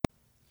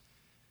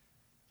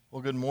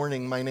Well, good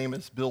morning. My name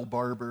is Bill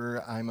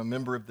Barber. I'm a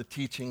member of the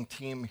teaching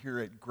team here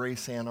at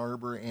Grace Ann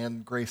Arbor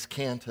and Grace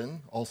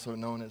Canton, also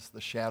known as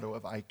the shadow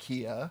of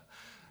IKEA.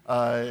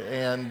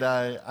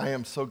 I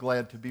am so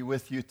glad to be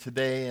with you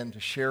today and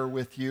to share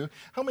with you.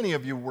 How many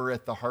of you were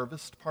at the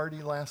harvest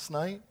party last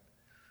night?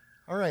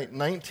 All right,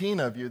 19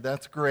 of you.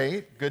 That's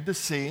great. Good to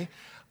see.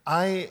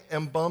 I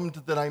am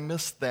bummed that I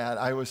missed that.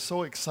 I was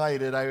so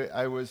excited.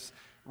 I was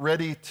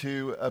ready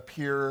to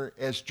appear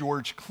as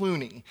George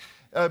Clooney.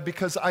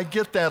 Because I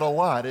get that a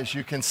lot, as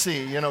you can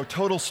see.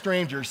 Total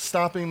strangers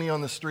stopping me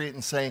on the street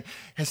and saying,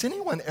 "Has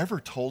anyone ever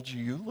told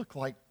you you look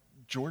like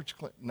George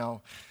Clooney?"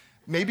 No,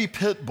 maybe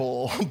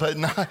Pitbull, but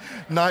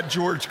not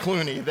George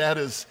Clooney.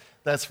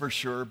 That's for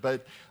sure.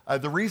 But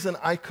the reason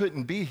I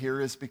couldn't be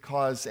here is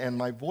because, and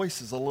my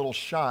voice is a little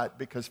shot,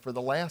 because for the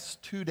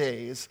last 2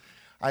 days,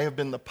 I have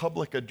been the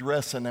public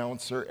address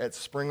announcer at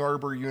Spring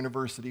Arbor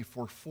University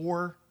for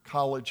 4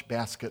 college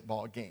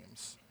basketball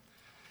games.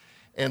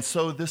 And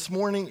so this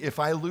morning, if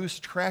I lose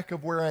track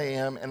of where I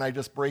am and I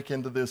just break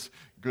into this,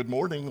 "Good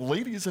morning,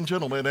 ladies and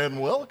gentlemen,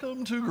 and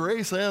welcome to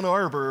Grace Ann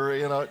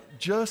Arbor,"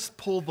 just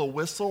pull the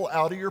whistle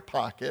out of your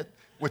pocket,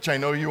 which I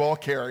know you all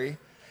carry,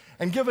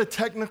 and give a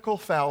technical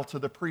foul to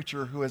the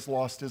preacher who has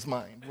lost his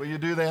mind. Will you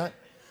do that?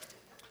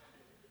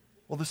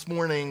 Well, this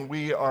morning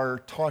we are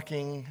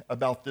talking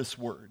about this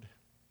word,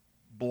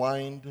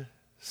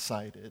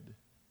 blindsided.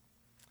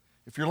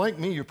 If you're like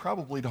me, you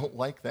probably don't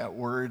like that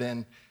word,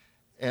 and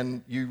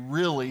you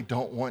really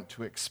don't want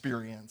to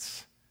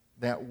experience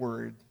that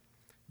word.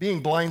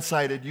 Being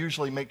blindsided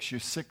usually makes you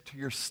sick to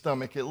your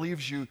stomach. It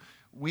leaves you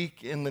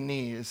weak in the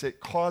knees. It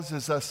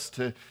causes us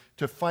to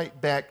fight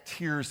back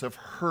tears of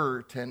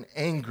hurt and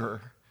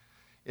anger.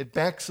 It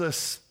backs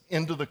us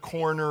into the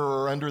corner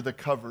or under the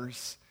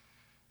covers.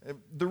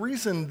 The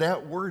reason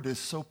that word is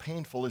so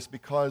painful is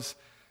because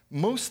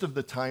most of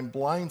the time,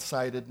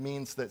 blindsided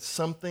means that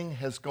something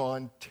has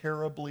gone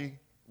terribly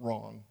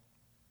wrong.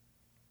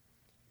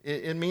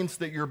 It means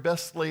that your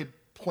best laid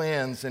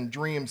plans and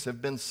dreams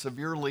have been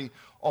severely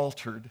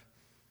altered,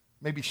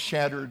 maybe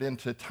shattered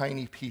into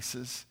tiny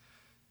pieces,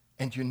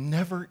 and you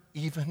never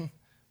even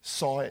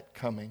saw it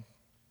coming.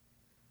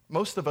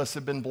 Most of us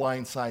have been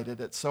blindsided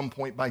at some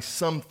point by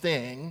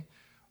something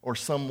or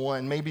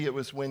someone. Maybe it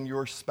was when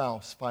your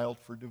spouse filed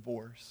for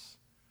divorce,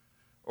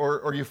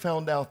 or you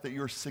found out that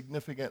your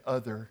significant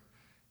other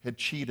had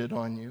cheated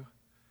on you.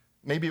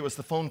 Maybe it was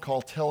the phone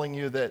call telling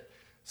you that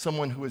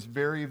someone who was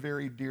very,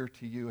 very dear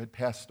to you had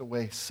passed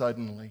away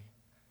suddenly.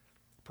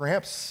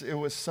 Perhaps it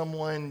was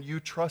someone you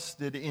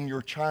trusted in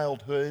your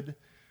childhood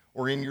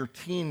or in your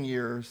teen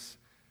years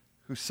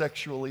who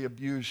sexually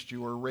abused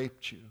you or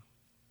raped you.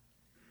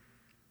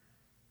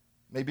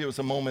 Maybe it was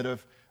a moment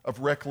of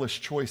reckless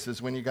choices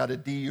when you got a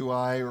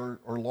DUI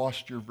or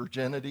lost your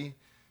virginity.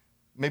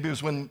 Maybe it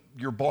was when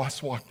your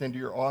boss walked into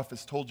your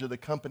office, told you the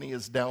company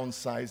is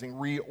downsizing,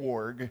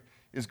 reorg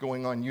is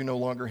going on, you no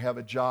longer have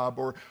a job,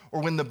 or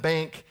when the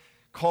bank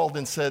called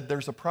and said,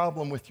 "There's a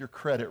problem with your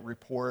credit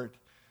report,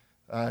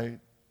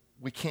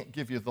 we can't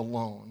give you the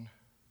loan."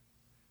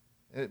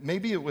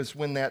 Maybe it was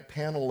when that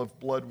panel of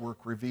blood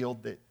work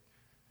revealed that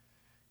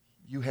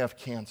you have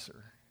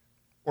cancer,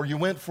 or you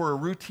went for a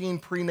routine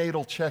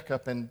prenatal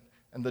checkup and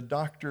the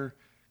doctor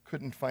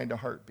couldn't find a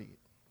heartbeat.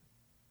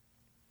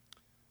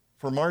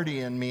 For Marty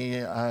and me,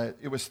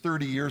 it was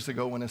 30 years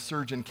ago when a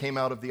surgeon came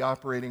out of the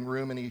operating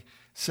room and he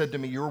said to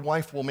me, "Your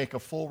wife will make a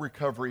full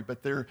recovery,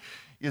 but there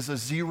is a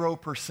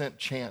 0%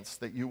 chance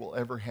that you will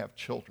ever have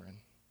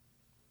children."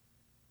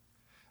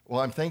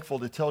 Well, I'm thankful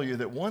to tell you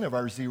that one of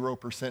our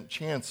 0%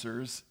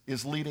 chancers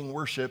is leading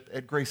worship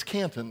at Grace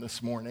Canton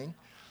this morning,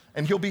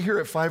 and he'll be here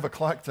at 5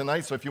 o'clock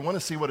tonight, so if you want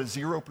to see what a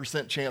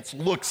 0% chance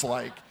looks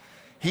like,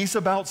 he's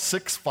about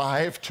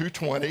 6'5",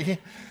 220.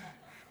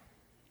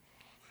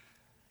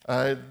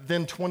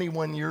 Then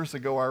 21 years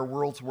ago, our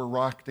worlds were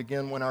rocked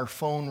again when our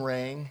phone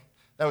rang.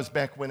 That was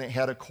back when it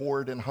had a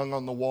cord and hung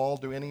on the wall.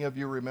 Do any of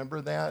you remember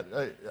that?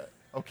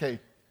 Okay,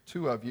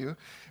 2 of you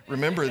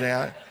remember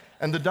that.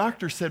 And the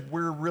doctor said,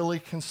 "We're really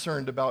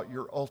concerned about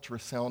your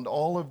ultrasound.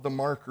 All of the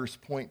markers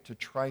point to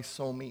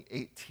trisomy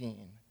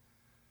 18,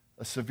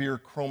 a severe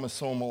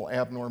chromosomal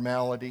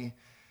abnormality.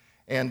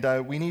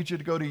 And we need you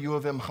to go to U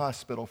of M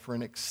Hospital for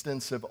an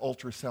extensive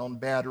ultrasound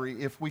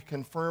battery. If we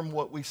confirm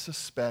what we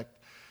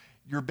suspect,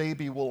 your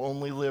baby will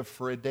only live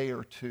for a day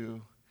or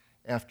 2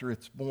 after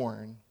it's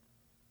born."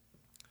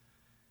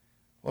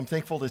 Well, I'm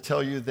thankful to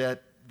tell you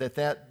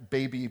that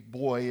baby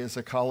boy is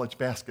a college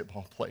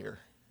basketball player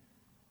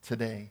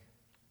today.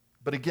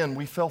 But again,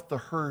 we felt the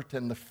hurt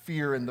and the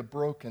fear and the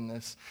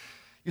brokenness.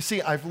 You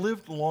see, I've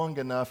lived long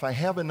enough. I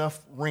have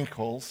enough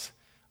wrinkles.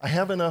 I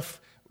have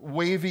enough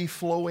wavy,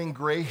 flowing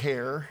gray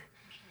hair.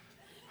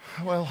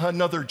 Well,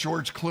 another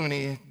George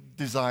Clooney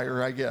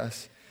desire, I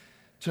guess,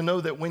 to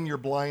know that when you're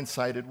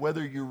blindsided,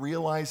 whether you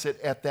realize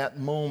it at that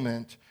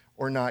moment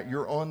or not,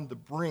 you're on the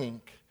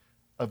brink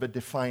of a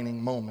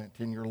defining moment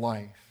in your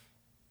life.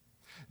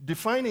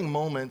 Defining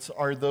moments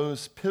are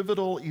those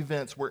pivotal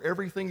events where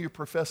everything you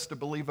profess to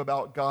believe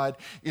about God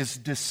is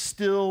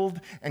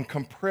distilled and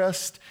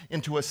compressed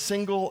into a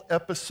single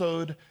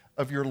episode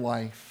of your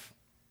life.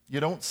 You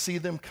don't see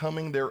them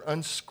coming. They're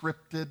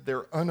unscripted.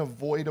 They're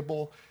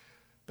unavoidable.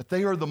 But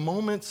they are the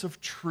moments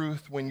of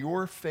truth when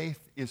your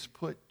faith is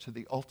put to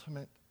the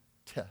ultimate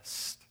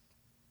test.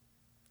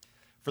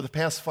 For the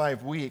past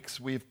 5 weeks,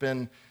 we've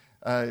been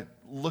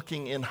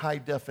looking in high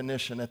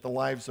definition at the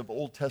lives of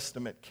Old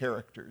Testament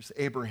characters: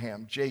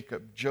 Abraham,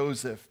 Jacob,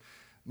 Joseph,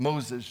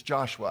 Moses,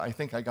 Joshua. I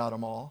think I got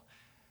them all.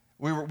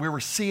 We were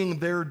seeing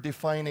their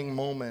defining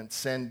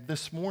moments, and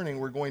this morning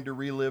we're going to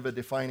relive a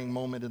defining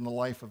moment in the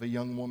life of a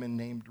young woman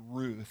named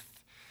Ruth.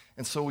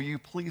 And so will you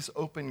please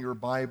open your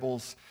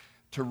Bibles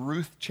to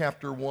Ruth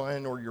chapter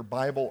 1 or your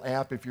Bible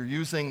app. If you're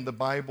using the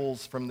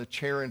Bibles from the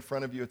chair in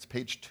front of you, it's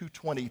page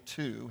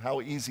 222.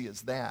 How easy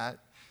is that?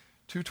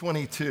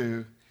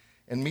 222.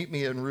 And meet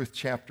me in Ruth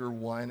chapter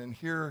 1. And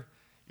here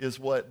is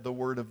what the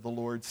word of the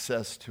Lord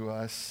says to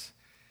us.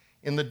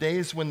 In the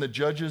days when the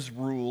judges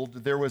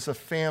ruled, there was a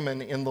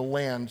famine in the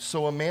land.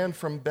 So a man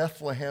from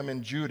Bethlehem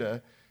in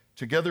Judah,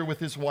 together with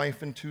his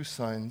wife and 2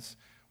 sons,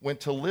 went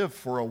to live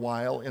for a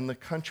while in the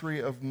country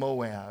of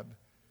Moab.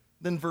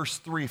 Then verse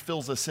 3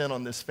 fills us in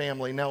on this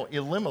family. Now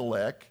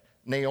Elimelech,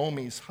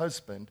 Naomi's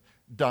husband,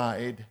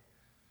 died.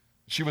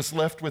 She was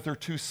left with her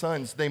 2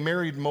 sons. They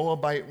married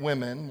Moabite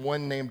women,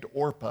 one named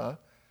Orpah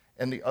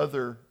and the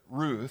other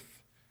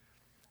Ruth.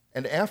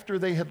 And after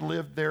they had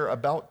lived there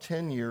about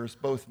 10 years,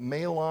 both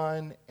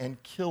Mahlon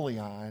and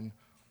Chilion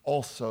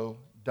also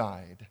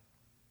died.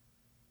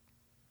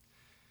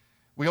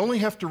 We only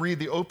have to read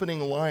the opening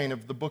line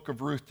of the book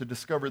of Ruth to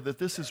discover that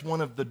this is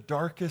one of the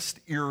darkest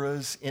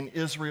eras in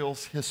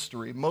Israel's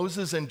history.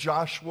 Moses and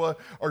Joshua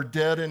are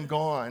dead and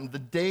gone. The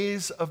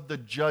days of the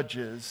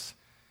judges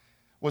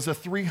was a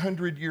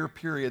 300-year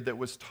period that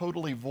was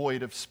totally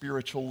void of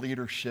spiritual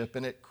leadership,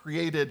 and it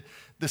created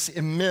this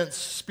immense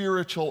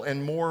spiritual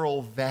and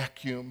moral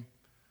vacuum.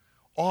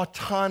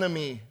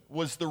 Autonomy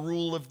was the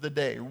rule of the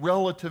day.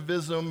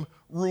 Relativism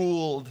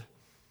ruled.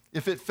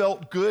 If it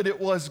felt good, it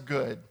was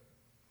good.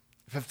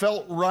 If it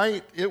felt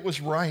right, it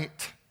was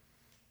right.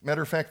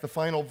 Matter of fact, the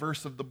final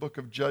verse of the book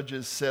of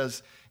Judges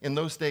says, in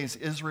those days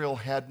Israel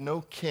had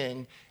no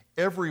king.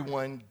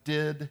 Everyone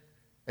did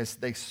as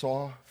they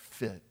saw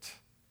fit.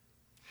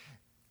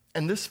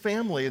 And this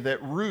family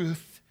that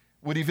Ruth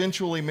would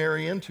eventually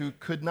marry into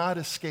could not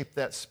escape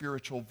that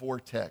spiritual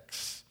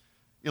vortex.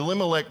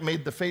 Elimelech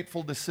made the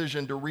fateful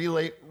decision to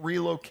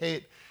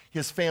relocate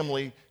his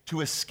family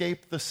to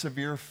escape the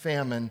severe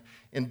famine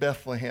in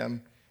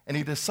Bethlehem. And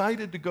he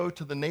decided to go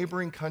to the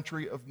neighboring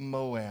country of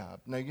Moab.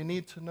 Now, you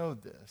need to know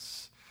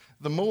this.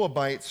 The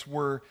Moabites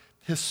were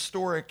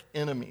historic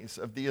enemies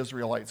of the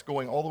Israelites,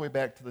 going all the way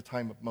back to the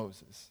time of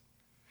Moses.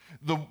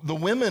 The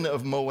women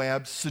of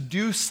Moab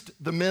seduced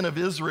the men of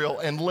Israel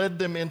and led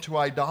them into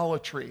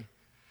idolatry.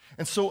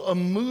 And so a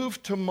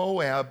move to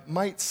Moab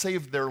might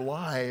save their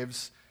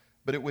lives,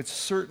 but it would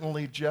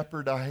certainly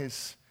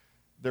jeopardize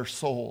their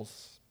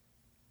souls.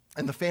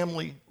 And the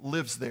family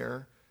lives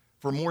there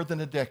for more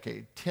than a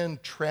decade, 10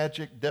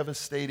 tragic,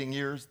 devastating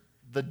years.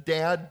 The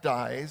dad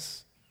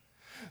dies.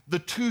 The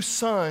 2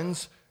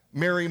 sons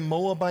marry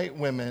Moabite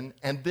women,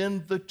 and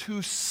then the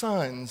 2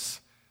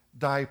 sons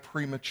die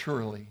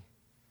prematurely.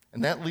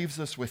 And that leaves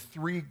us with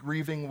 3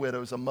 grieving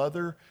widows, a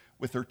mother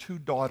with her 2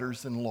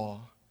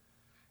 daughters-in-law.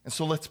 And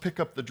so let's pick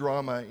up the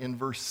drama in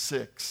verse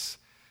 6.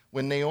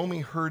 When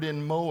Naomi heard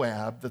in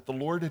Moab that the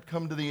Lord had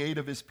come to the aid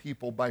of his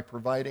people by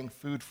providing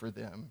food for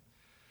them,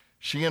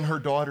 she and her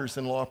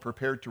daughters-in-law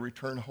prepared to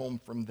return home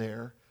from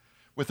there.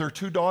 With her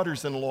 2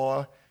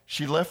 daughters-in-law,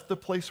 she left the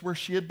place where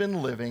she had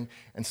been living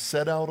and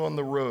set out on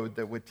the road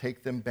that would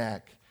take them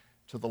back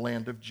to the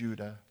land of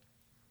Judah.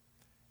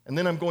 And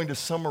then I'm going to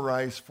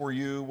summarize for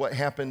you what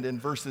happened in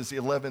verses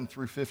 11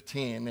 through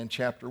 15 in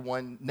chapter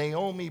 1.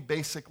 Naomi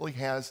basically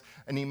has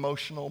an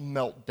emotional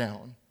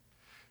meltdown.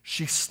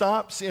 She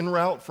stops en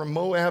route from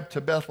Moab to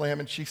Bethlehem,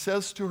 and she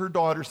says to her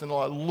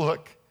daughters-in-law,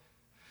 look,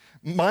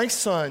 my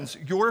sons,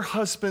 your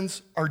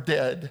husbands are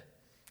dead.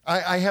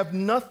 I have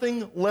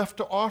nothing left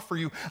to offer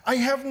you. I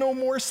have no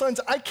more sons.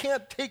 I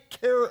can't take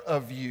care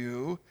of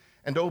you.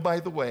 And oh, by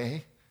the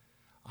way,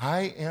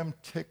 I am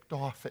ticked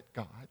off at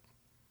God.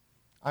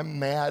 I'm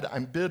mad,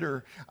 I'm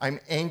bitter, I'm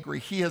angry.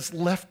 He has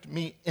left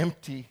me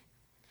empty.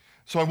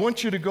 So I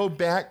want you to go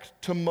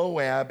back to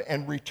Moab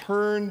and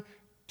return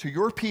to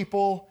your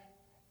people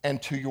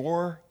and to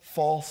your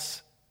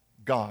false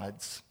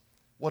gods.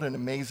 What an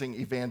amazing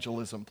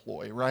evangelism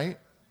ploy, right?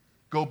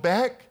 Go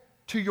back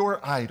to your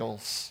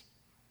idols.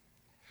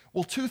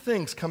 Well, 2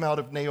 things come out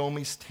of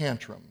Naomi's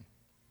tantrum.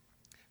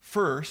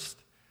 First,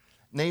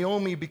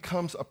 Naomi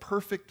becomes a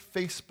perfect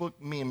Facebook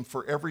meme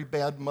for every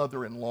bad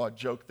mother-in-law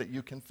joke that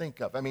you can think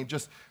of. I mean,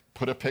 just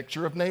put a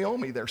picture of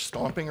Naomi there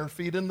stomping her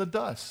feet in the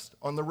dust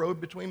on the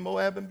road between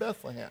Moab and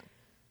Bethlehem.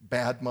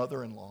 Bad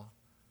mother-in-law.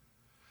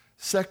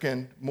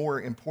 Second, more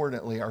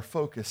importantly, our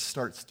focus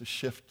starts to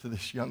shift to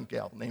this young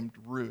gal named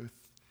Ruth.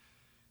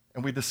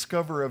 And we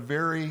discover a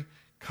very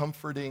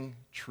comforting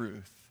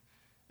truth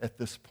at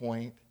this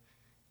point.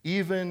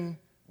 Even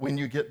when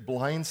you get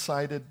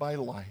blindsided by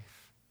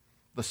life,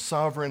 the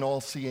sovereign,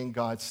 all-seeing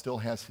God still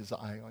has his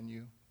eye on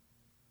you.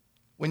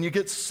 When you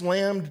get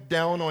slammed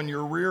down on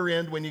your rear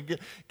end, when you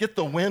get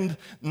the wind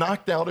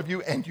knocked out of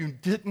you and you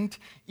didn't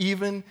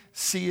even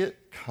see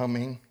it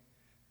coming,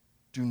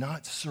 do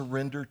not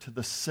surrender to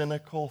the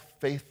cynical,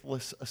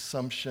 faithless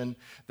assumption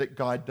that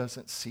God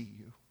doesn't see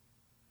you,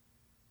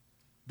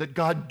 that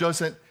God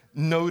doesn't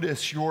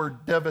notice your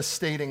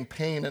devastating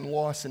pain and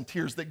loss and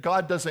tears, that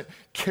God doesn't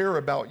care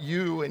about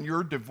you and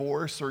your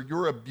divorce or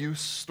your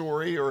abuse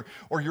story or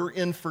your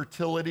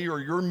infertility or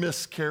your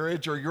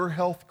miscarriage or your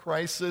health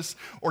crisis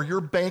or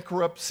your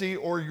bankruptcy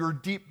or your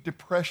deep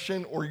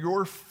depression or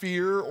your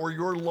fear or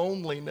your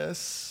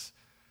loneliness.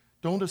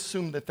 Don't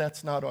assume that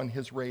that's not on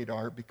his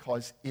radar,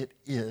 because it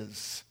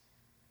is.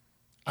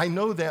 I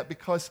know that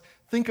because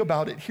think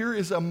about it. Here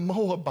is a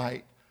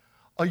Moabite,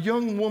 a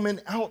young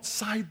woman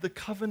outside the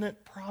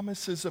covenant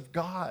promises of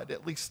God,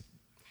 at least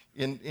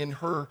in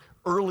her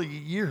early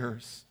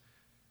years.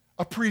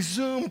 A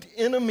presumed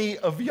enemy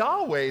of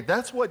Yahweh.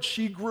 That's what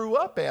she grew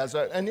up as,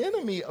 an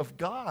enemy of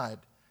God.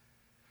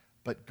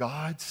 But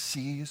God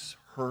sees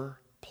her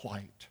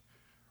plight,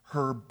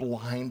 her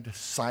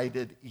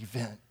blindsided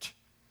event,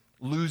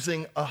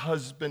 losing a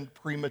husband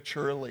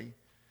prematurely.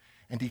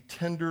 And he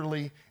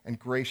tenderly and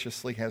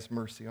graciously has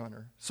mercy on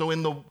her. So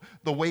in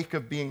the wake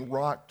of being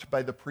rocked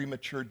by the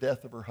premature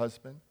death of her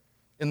husband,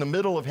 in the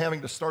middle of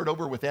having to start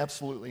over with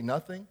absolutely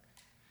nothing,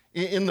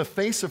 in the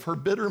face of her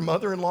bitter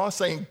mother-in-law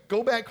saying,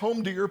 go back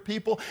home to your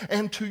people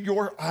and to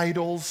your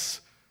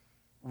idols,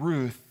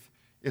 Ruth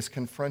is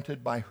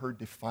confronted by her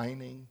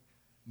defining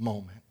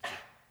moment.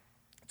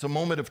 It's a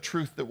moment of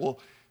truth that will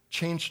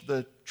change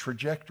the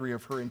trajectory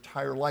of her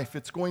entire life.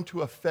 It's going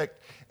to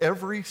affect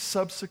every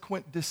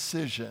subsequent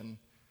decision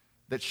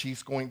that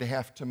she's going to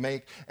have to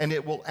make, and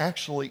it will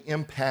actually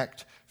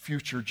impact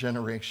future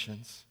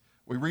generations.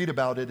 We read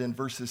about it in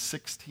verses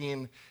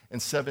 16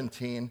 and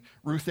 17.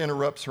 Ruth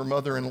interrupts her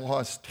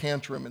mother-in-law's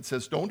tantrum and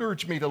says, don't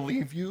urge me to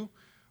leave you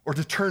or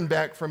to turn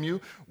back from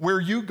you. Where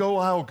you go,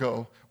 I'll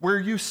go. Where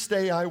you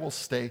stay, I will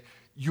stay.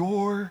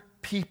 Your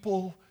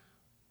people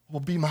will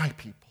be my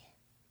people.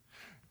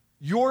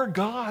 Your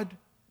God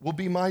will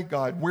be my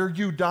God. Where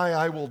you die,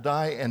 I will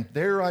die, and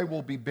there I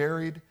will be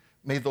buried.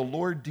 May the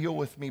Lord deal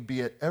with me,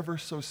 be it ever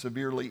so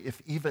severely,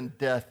 if even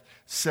death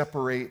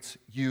separates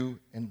you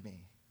and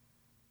me.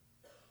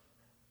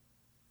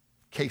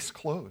 Case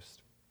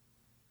closed.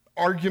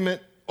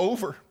 Argument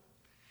over.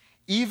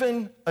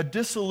 Even a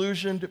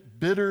disillusioned,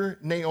 bitter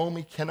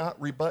Naomi cannot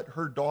rebut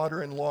her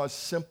daughter-in-law's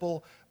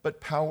simple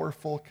but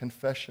powerful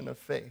confession of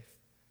faith.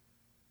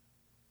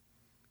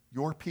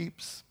 Your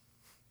peeps,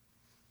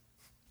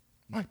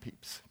 my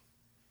peeps.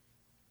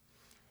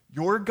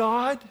 Your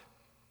God,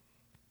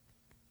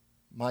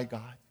 my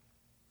God.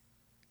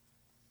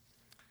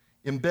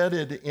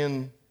 Embedded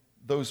in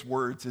those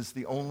words is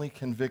the only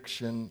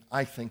conviction,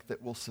 I think,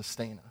 that will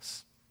sustain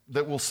us,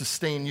 that will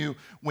sustain you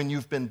when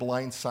you've been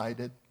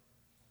blindsided.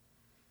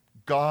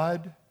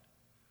 God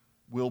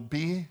will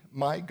be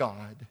my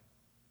God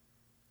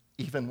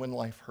even when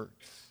life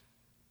hurts.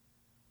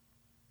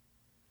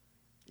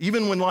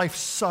 Even when life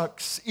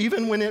sucks,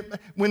 even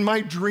when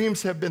my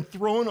dreams have been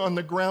thrown on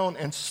the ground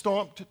and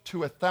stomped to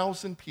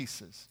 1,000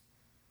 pieces,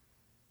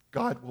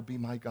 God will be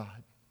my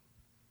God.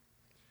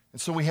 And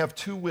so we have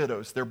two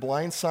widows. They're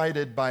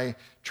blindsided by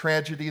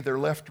tragedy. They're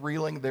left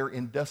reeling. They're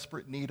in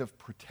desperate need of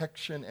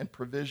protection and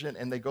provision.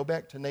 And they go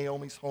back to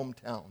Naomi's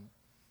hometown.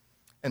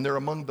 And they're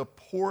among the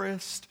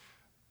poorest,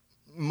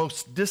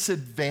 most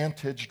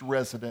disadvantaged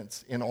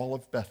residents in all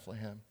of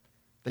Bethlehem.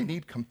 They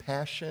need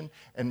compassion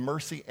and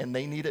mercy, and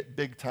they need it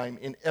big time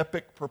in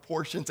epic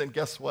proportions. And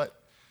guess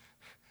what?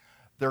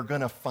 They're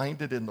going to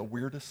find it in the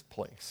weirdest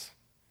place,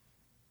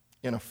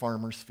 in a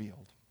farmer's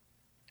field.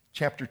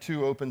 Chapter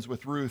 2 opens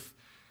with Ruth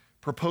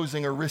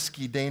proposing a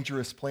risky,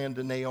 dangerous plan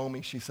to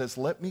Naomi. She says,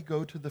 let me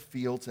go to the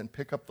fields and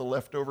pick up the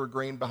leftover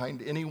grain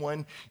behind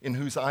anyone in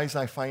whose eyes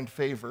I find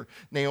favor.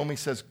 Naomi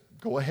says,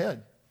 go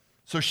ahead.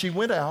 So she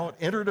went out,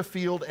 entered a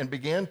field, and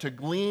began to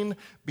glean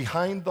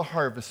behind the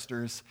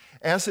harvesters.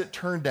 As it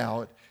turned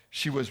out,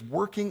 she was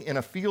working in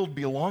a field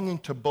belonging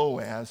to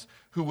Boaz,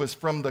 who was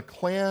from the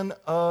clan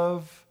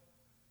of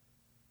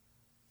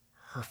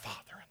her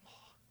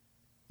father-in-law,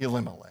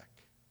 Elimelech.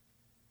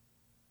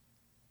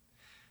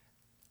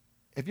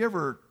 Have you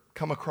ever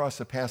come across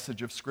a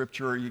passage of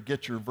Scripture, or you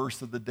get your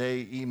verse of the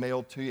day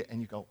emailed to you,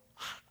 and you go,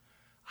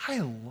 I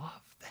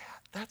love that.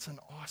 That's an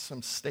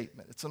awesome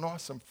statement. It's an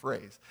awesome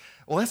phrase.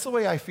 Well, that's the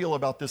way I feel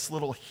about this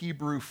little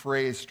Hebrew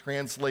phrase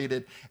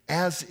translated,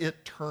 as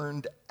it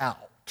turned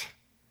out.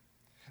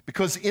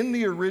 Because in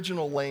the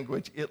original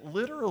language, it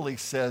literally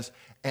says,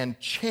 and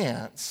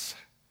chance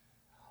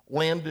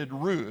landed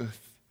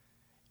Ruth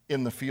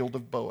in the field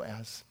of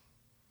Boaz.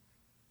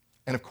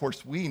 And of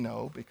course, we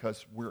know,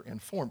 because we're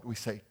informed, we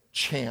say,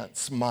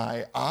 chance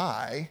my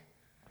eye,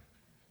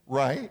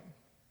 right?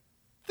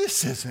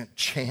 This isn't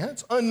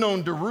chance.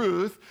 Unknown to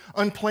Ruth,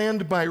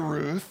 unplanned by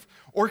Ruth,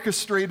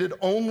 Orchestrated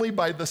only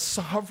by the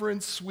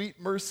sovereign, sweet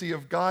mercy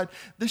of God,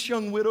 this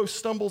young widow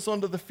stumbles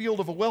onto the field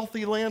of a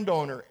wealthy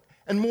landowner.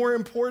 And more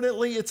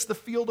importantly, it's the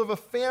field of a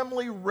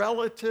family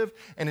relative,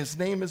 and his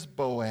name is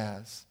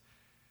Boaz.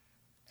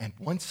 And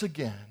once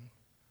again,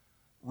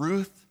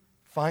 Ruth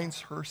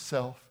finds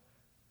herself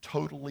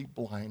totally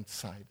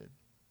blindsided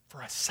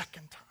for a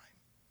second time.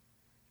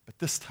 But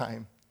this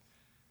time,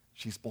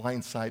 she's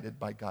blindsided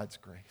by God's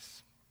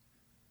grace.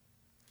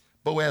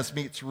 Boaz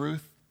meets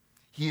Ruth.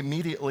 He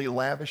immediately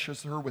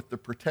lavishes her with the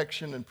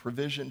protection and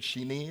provision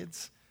she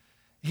needs.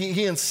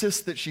 He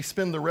insists that she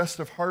spend the rest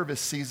of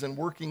harvest season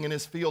working in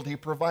his field. He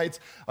provides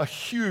a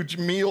huge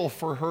meal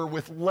for her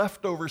with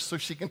leftovers so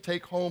she can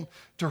take home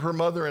to her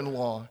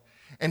mother-in-law.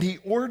 And he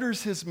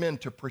orders his men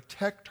to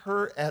protect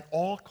her at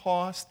all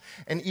costs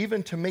and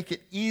even to make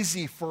it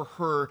easy for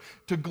her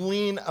to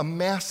glean a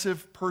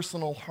massive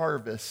personal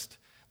harvest.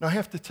 Now, I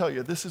have to tell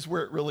you, this is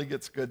where it really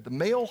gets good. The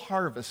male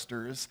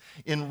harvesters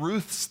in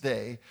Ruth's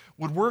day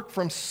would work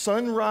from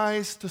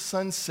sunrise to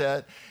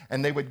sunset,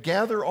 and they would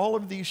gather all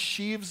of these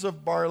sheaves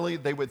of barley,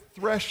 they would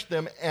thresh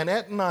them, and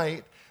at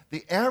night,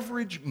 the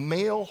average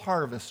male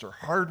harvester,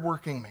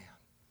 hardworking man,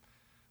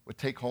 would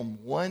take home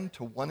 1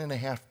 to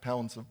 1.5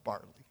 pounds of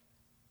barley.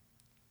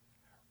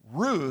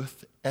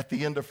 Ruth, at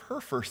the end of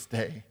her first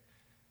day,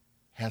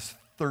 has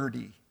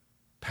 30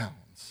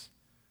 pounds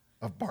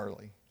of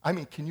barley. I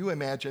mean, can you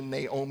imagine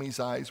Naomi's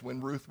eyes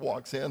when Ruth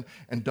walks in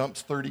and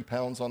dumps 30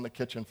 pounds on the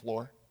kitchen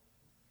floor?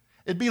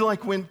 It'd be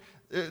like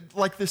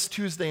like this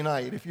Tuesday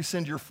night, if you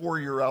send your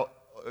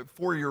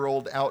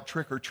 4-year-old out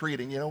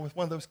trick-or-treating, with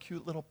one of those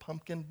cute little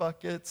pumpkin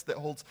buckets that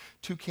holds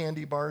 2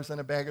 candy bars and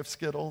a bag of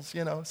Skittles,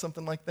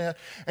 something like that.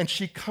 And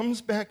she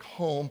comes back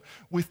home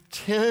with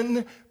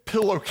 10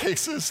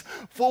 pillowcases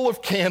full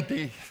of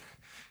candy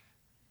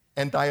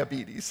and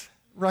diabetes,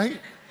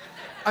 right?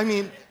 I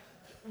mean,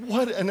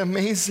 what an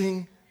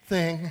amazing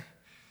thing.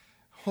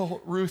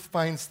 Well, Ruth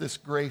finds this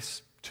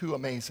grace too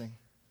amazing.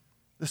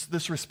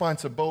 This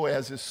response of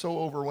Boaz is so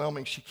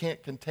overwhelming, she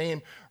can't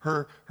contain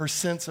her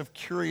sense of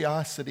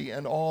curiosity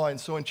and awe. And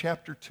so in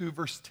chapter 2,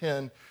 verse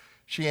 10,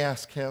 she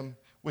asks him,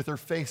 with her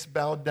face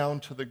bowed down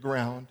to the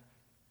ground,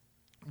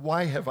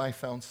 "Why have I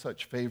found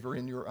such favor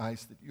in your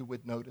eyes that you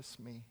would notice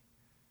me?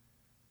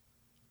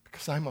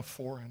 Because I'm a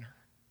foreigner."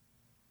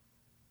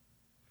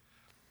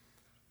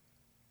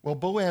 Well,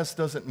 Boaz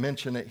doesn't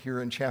mention it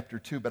here in chapter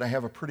 2, but I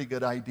have a pretty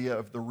good idea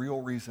of the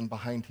real reason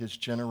behind his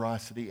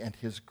generosity and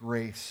his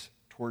grace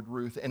toward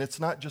Ruth. And it's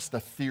not just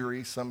a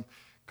theory, some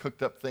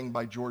cooked up thing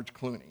by George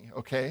Clooney,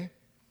 okay?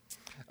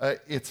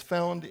 It's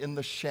found in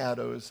the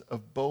shadows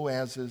of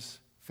Boaz's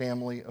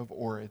family of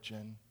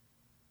origin.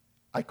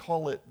 I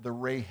call it the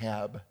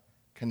Rahab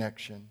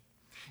connection.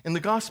 In the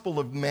Gospel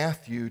of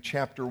Matthew,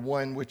 chapter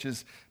 1, which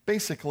is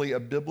basically a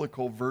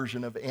biblical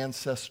version of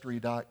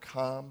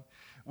Ancestry.com,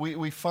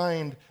 we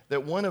find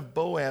that one of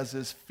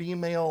Boaz's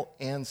female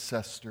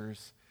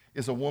ancestors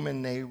is a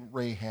woman named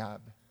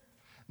Rahab.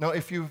 Now,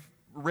 if you've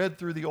read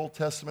through the Old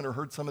Testament or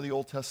heard some of the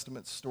Old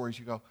Testament stories,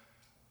 you go,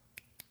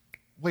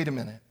 wait a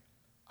minute.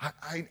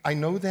 I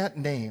know that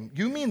name.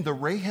 You mean the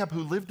Rahab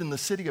who lived in the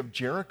city of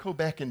Jericho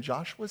back in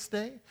Joshua's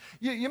day?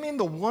 You mean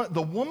the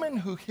woman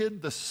who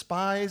hid the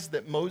spies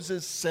that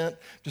Moses sent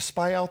to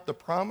spy out the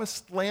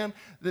promised land?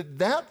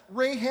 That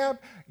Rahab?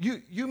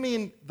 You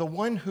mean the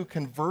one who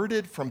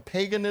converted from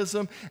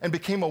paganism and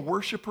became a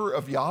worshiper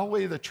of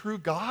Yahweh, the true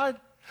God?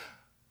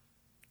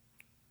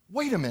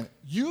 Wait a minute.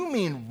 You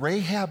mean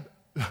Rahab,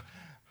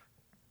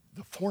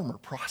 the former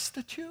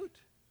prostitute?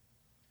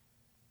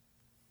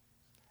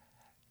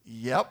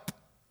 Yep,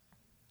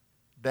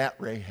 that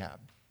Rahab.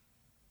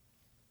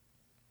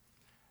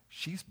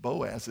 She's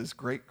Boaz's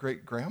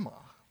great-great-grandma.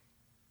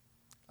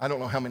 I don't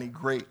know how many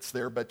greats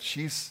there, but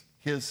she's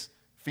his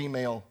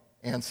female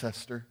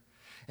ancestor.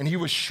 And he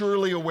was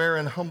surely aware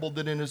and humbled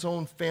that in his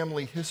own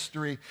family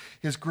history,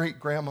 his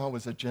great-grandma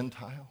was a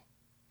Gentile,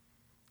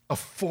 a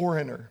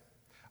foreigner,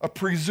 a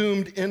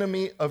presumed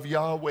enemy of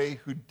Yahweh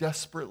who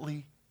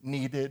desperately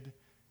needed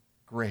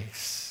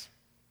grace.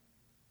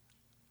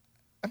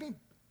 I mean,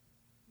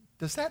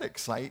 does that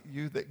excite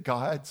you that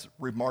God's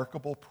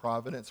remarkable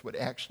providence would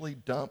actually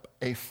dump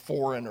a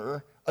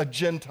foreigner, a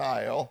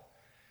Gentile,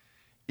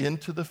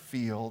 into the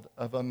field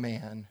of a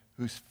man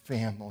whose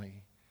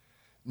family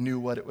knew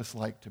what it was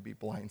like to be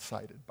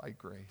blindsided by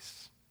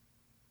grace?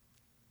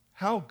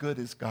 How good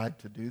is God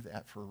to do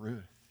that for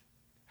Ruth?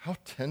 How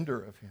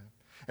tender of him.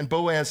 And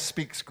Boaz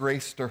speaks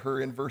grace to her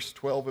in verse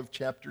 12 of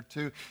chapter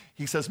 2.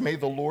 He says, "May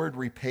the Lord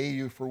repay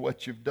you for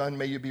what you've done.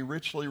 May you be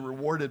richly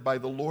rewarded by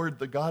the Lord,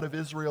 the God of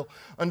Israel,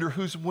 under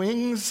whose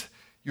wings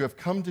you have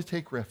come to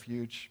take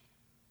refuge."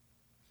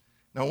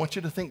 Now I want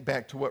you to think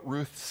back to what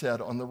Ruth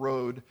said on the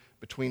road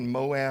between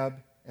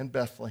Moab and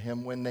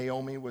Bethlehem when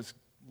Naomi was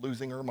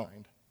losing her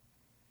mind.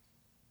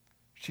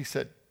 She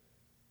said,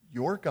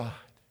 "Your God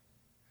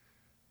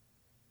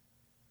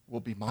will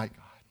be my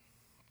God."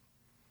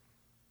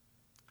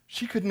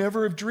 She could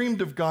never have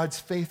dreamed of God's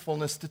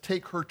faithfulness to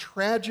take her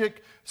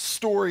tragic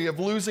story of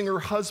losing her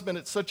husband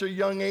at such a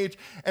young age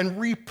and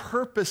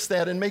repurpose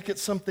that and make it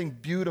something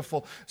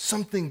beautiful,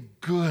 something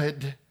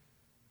good.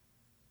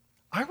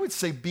 I would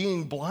say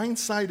being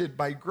blindsided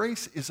by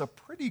grace is a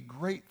pretty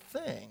great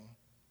thing,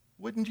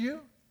 wouldn't you?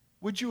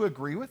 Would you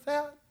agree with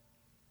that?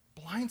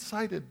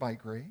 Blindsided by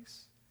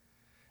grace.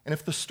 And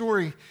if the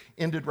story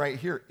ended right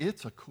here,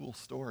 it's a cool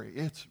story.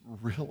 It's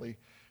really,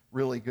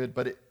 really good,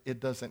 but it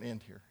doesn't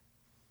end here.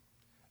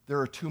 There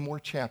are 2 more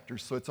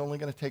chapters, so it's only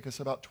going to take us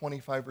about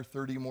 25 or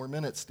 30 more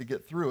minutes to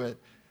get through it.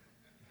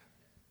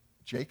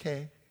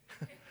 JK.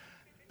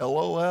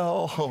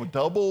 LOL. Oh,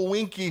 double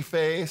winky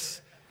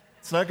face.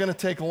 It's not going to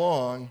take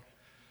long.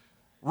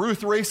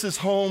 Ruth races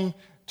home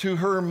to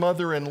her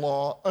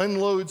mother-in-law,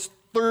 unloads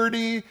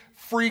 30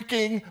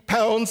 freaking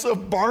pounds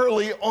of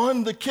barley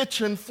on the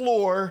kitchen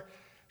floor.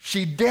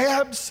 She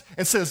dabs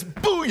and says,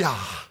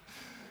 "Booyah!"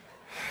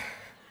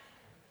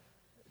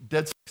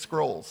 Dead Sea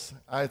Scrolls.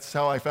 That's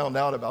how I found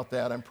out about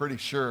that, I'm pretty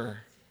sure.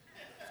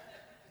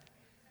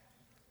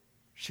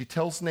 She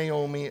tells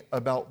Naomi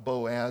about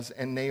Boaz,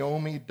 and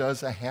Naomi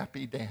does a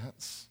happy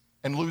dance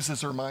and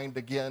loses her mind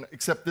again,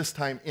 except this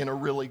time in a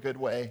really good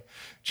way.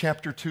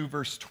 Chapter 2,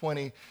 verse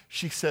 20,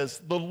 she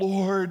says, "The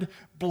Lord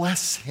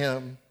bless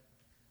him.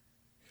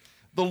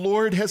 The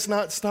Lord has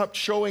not stopped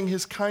showing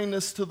his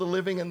kindness to the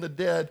living and the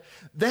dead.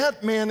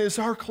 That man is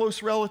our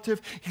close relative.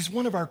 He's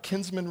one of our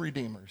kinsman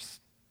redeemers."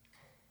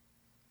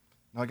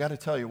 Now, I got to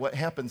tell you, what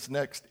happens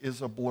next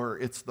is a blur.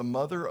 It's the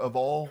mother of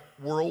all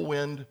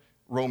whirlwind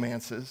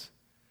romances.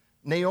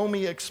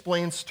 Naomi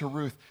explains to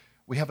Ruth,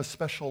 we have a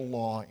special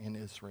law in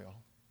Israel,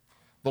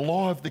 the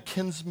law of the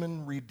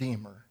kinsman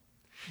redeemer.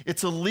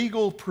 It's a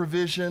legal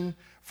provision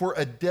for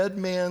a dead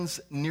man's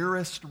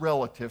nearest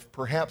relative,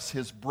 perhaps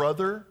his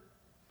brother,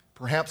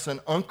 perhaps an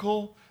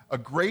uncle, a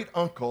great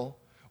uncle,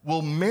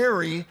 will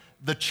marry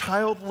the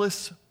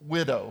childless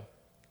widow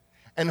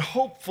and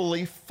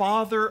hopefully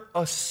father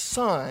a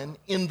son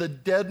in the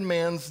dead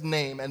man's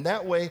name. And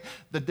that way,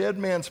 the dead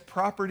man's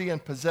property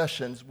and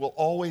possessions will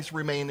always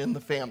remain in the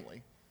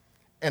family.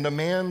 And a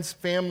man's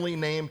family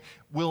name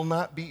will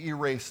not be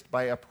erased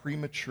by a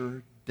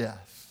premature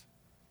death.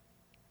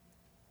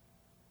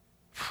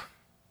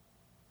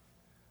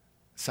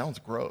 Sounds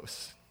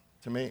gross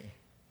to me,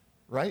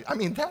 right? I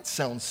mean, that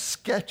sounds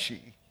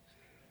sketchy,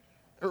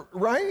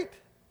 right?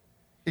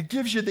 It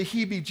gives you the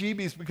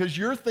heebie-jeebies because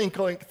you're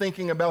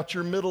thinking about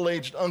your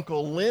middle-aged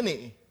Uncle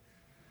Lenny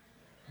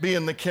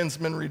being the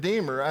kinsman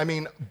redeemer. I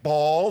mean,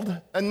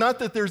 bald, and not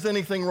that there's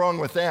anything wrong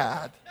with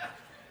that.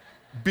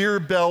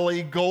 Beer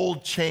belly,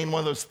 gold chain,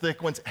 one of those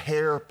thick ones,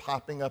 hair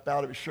popping up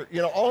out of his shirt,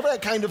 all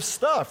that kind of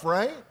stuff,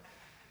 right?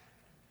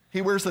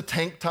 He wears a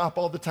tank top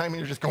all the time and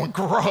you're just going,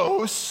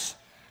 gross.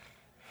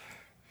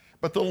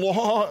 But the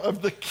law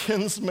of the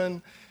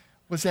kinsman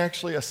was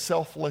actually a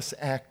selfless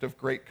act of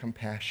great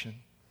compassion.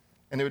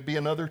 And it would be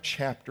another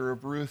chapter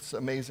of Ruth's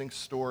amazing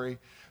story.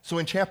 So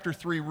in chapter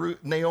 3,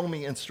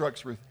 Naomi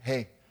instructs Ruth,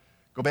 hey,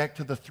 go back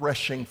to the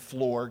threshing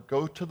floor.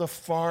 Go to the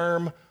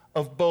farm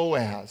of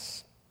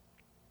Boaz.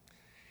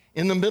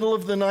 In the middle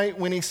of the night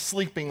when he's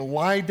sleeping,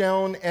 lie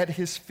down at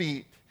his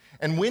feet.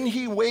 And when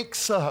he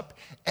wakes up,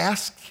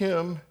 ask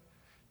him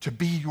to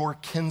be your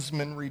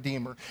kinsman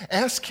redeemer.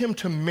 Ask him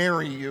to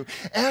marry you.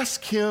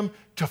 Ask him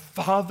to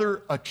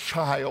father a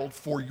child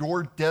for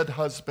your dead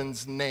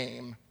husband's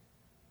name.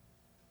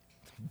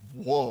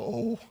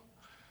 Whoa.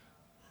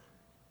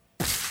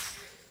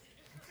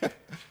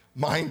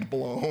 Mind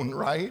blown,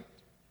 right?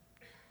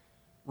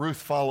 Ruth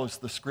follows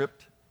the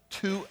script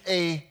to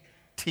a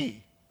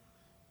T.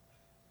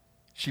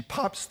 She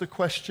pops the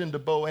question to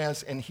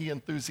Boaz, and he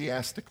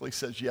enthusiastically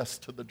says yes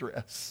to the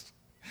dress,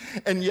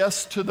 and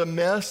yes to the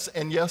mess,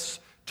 and yes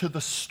to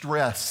the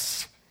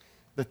stress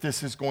that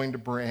this is going to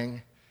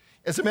bring.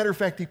 As a matter of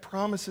fact, he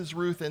promises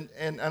Ruth,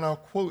 and I'll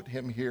quote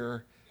him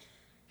here.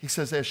 He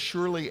says, as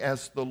surely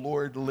as the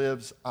Lord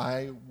lives,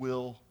 I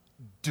will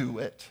do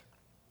it.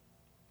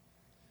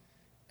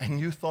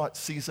 And you thought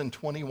season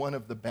 21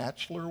 of The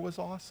Bachelor was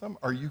awesome?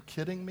 Are you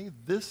kidding me?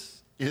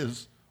 This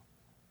is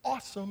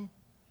awesome.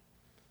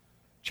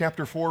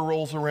 Chapter 4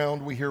 rolls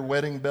around. We hear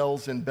wedding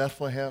bells in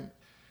Bethlehem.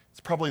 It's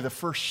probably the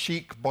first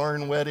chic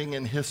barn wedding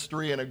in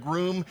history, and a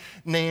groom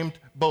named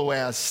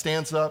Boaz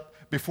stands up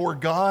before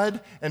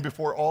God and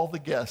before all the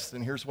guests.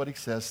 And here's what he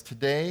says,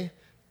 today,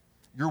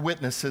 your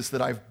witness is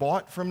that I've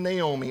bought from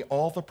Naomi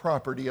all the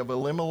property of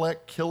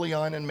Elimelech,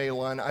 Chilion, and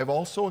Mahlon. I've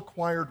also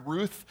acquired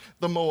Ruth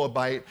the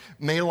Moabite,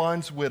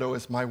 Mahlon's widow,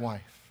 as my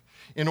wife,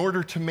 in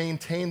order to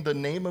maintain the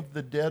name of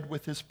the dead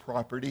with his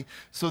property,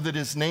 so that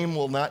his name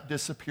will not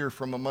disappear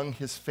from among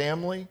his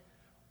family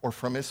or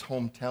from his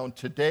hometown.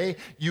 Today,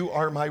 you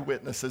are my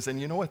witnesses.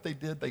 And you know what they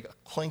did? They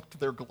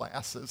clinked their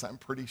glasses, I'm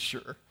pretty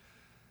sure.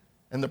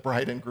 And the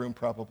bride and groom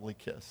probably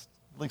kissed.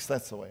 At least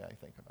that's the way I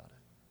think about it.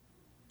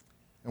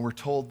 And we're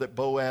told that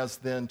Boaz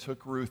then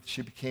took Ruth.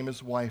 She became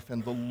his wife,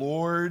 and the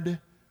Lord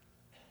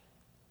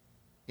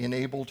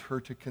enabled her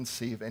to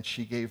conceive, and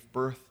she gave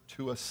birth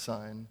to a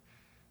son.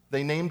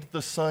 They named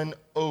the son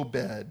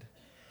Obed,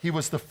 He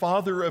was the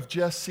father of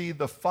Jesse,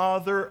 the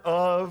father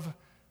of,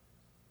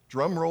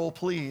 drum roll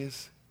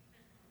please,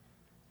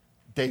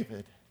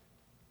 David.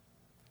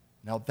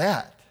 Now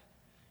that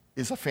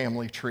is a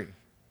family tree.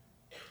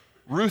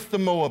 Ruth the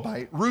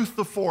Moabite, Ruth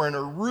the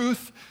foreigner,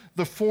 Ruth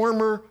the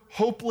former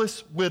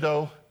hopeless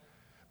widow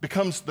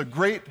becomes the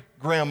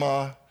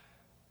great-grandma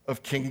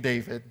of King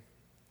David,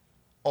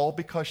 all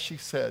because she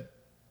said,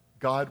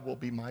 God will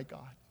be my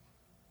God,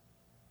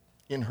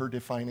 in her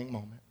defining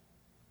moment.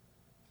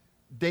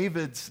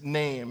 David's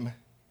name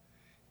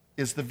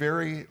is the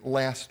very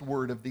last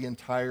word of the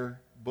entire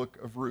book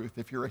of Ruth.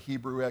 If you're a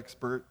Hebrew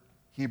expert,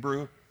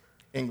 Hebrew,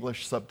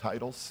 English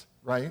subtitles,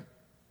 right?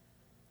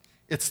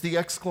 It's the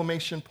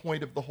exclamation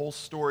point of the whole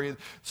story. The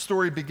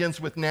story begins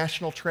with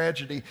national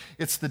tragedy.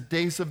 It's the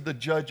days of the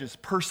judges,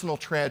 personal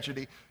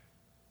tragedy,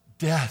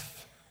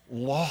 death,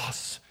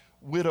 loss,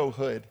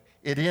 widowhood.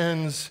 It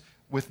ends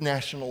with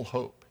national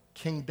hope.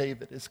 King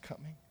David is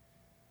coming.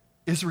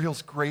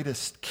 Israel's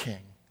greatest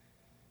king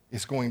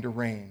is going to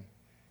reign.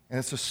 And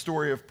it's a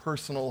story of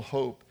personal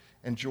hope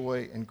and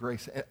joy and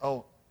grace. And,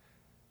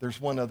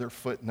 there's one other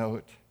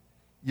footnote.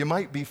 You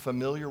might be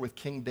familiar with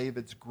King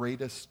David's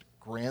greatest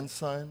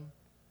grandson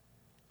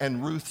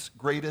and Ruth's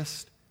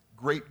greatest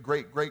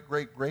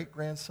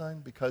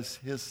great-great-great-great-great-grandson, because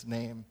his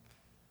name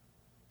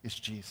is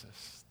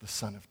Jesus, the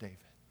Son of David.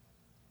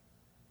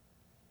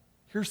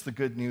 Here's the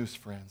good news,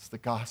 friends, the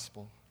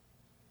gospel.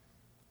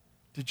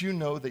 Did you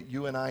know that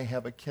you and I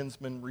have a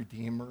kinsman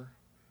redeemer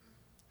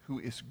who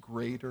is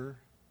greater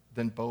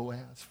than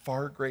Boaz,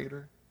 far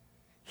greater?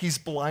 He's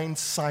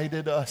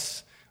blindsided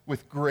us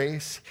with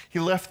grace. He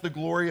left the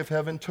glory of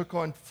heaven, took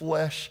on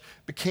flesh,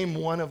 became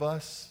one of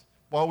us.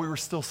 While we were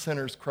still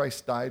sinners,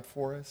 Christ died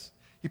for us.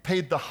 He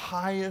paid the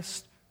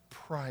highest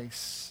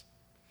price.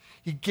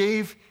 He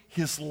gave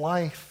his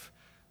life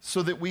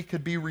so that we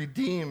could be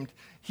redeemed.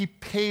 He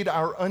paid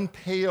our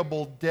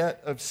unpayable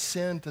debt of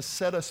sin to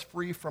set us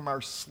free from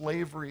our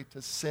slavery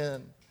to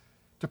sin,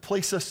 to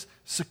place us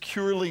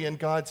securely in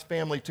God's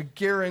family, to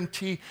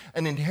guarantee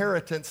an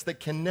inheritance that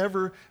can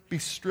never be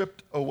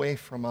stripped away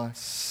from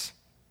us.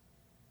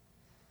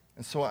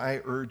 And so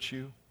I urge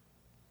you,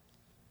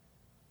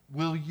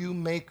 will you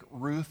make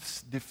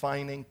Ruth's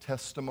defining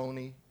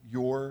testimony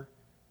your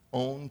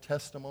own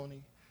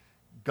testimony?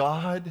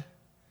 God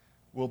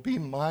will be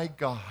my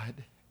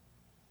God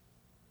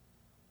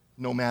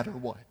no matter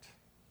what,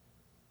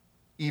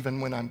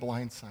 even when I'm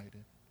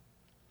blindsided.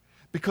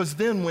 Because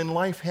then when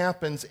life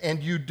happens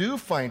and you do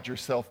find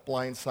yourself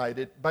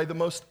blindsided by the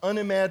most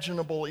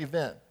unimaginable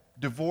event,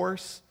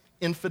 divorce,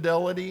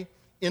 infidelity,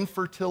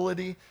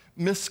 infertility,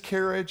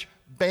 miscarriage,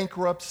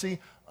 bankruptcy,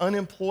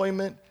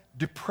 unemployment,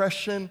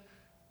 depression,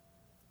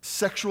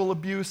 sexual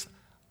abuse,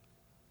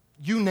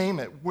 you name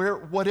it,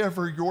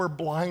 whatever your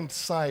blind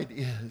side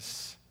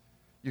is,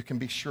 you can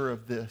be sure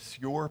of this.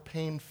 Your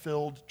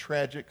pain-filled,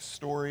 tragic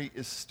story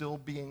is still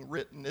being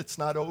written. It's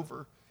not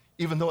over,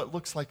 even though it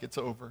looks like it's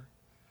over.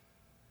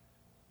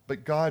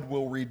 But God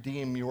will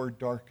redeem your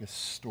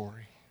darkest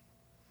story,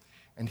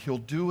 and he'll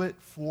do it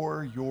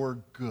for your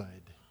good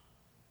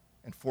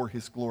and for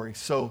his glory.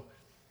 So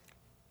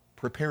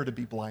prepare to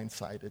be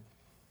blindsided.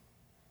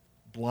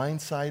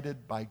 Blindsided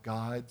by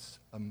God's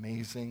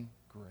amazing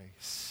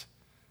grace.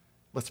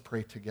 Let's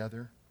pray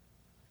together.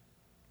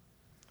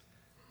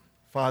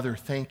 Father,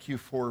 thank you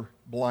for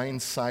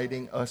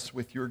blindsiding us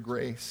with your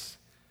grace.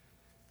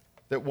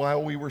 That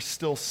while we were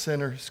still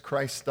sinners,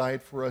 Christ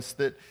died for us.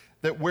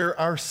 That where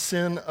our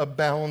sin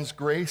abounds,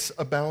 grace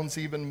abounds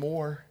even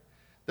more.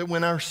 That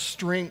when our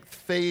strength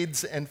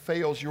fades and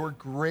fails, your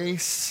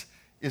grace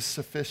is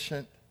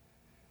sufficient.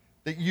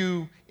 That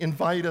you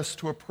invite us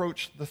to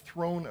approach the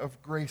throne of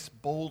grace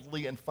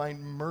boldly and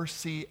find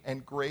mercy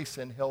and grace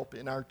and help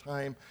in our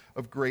time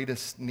of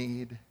greatest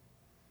need.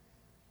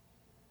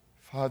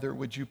 Father,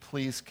 would you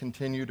please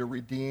continue to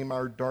redeem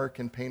our dark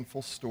and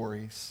painful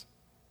stories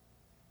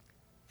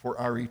for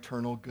our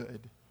eternal good,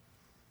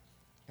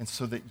 and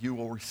so that you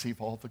will receive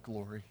all the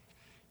glory.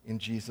 In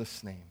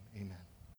Jesus' name, amen.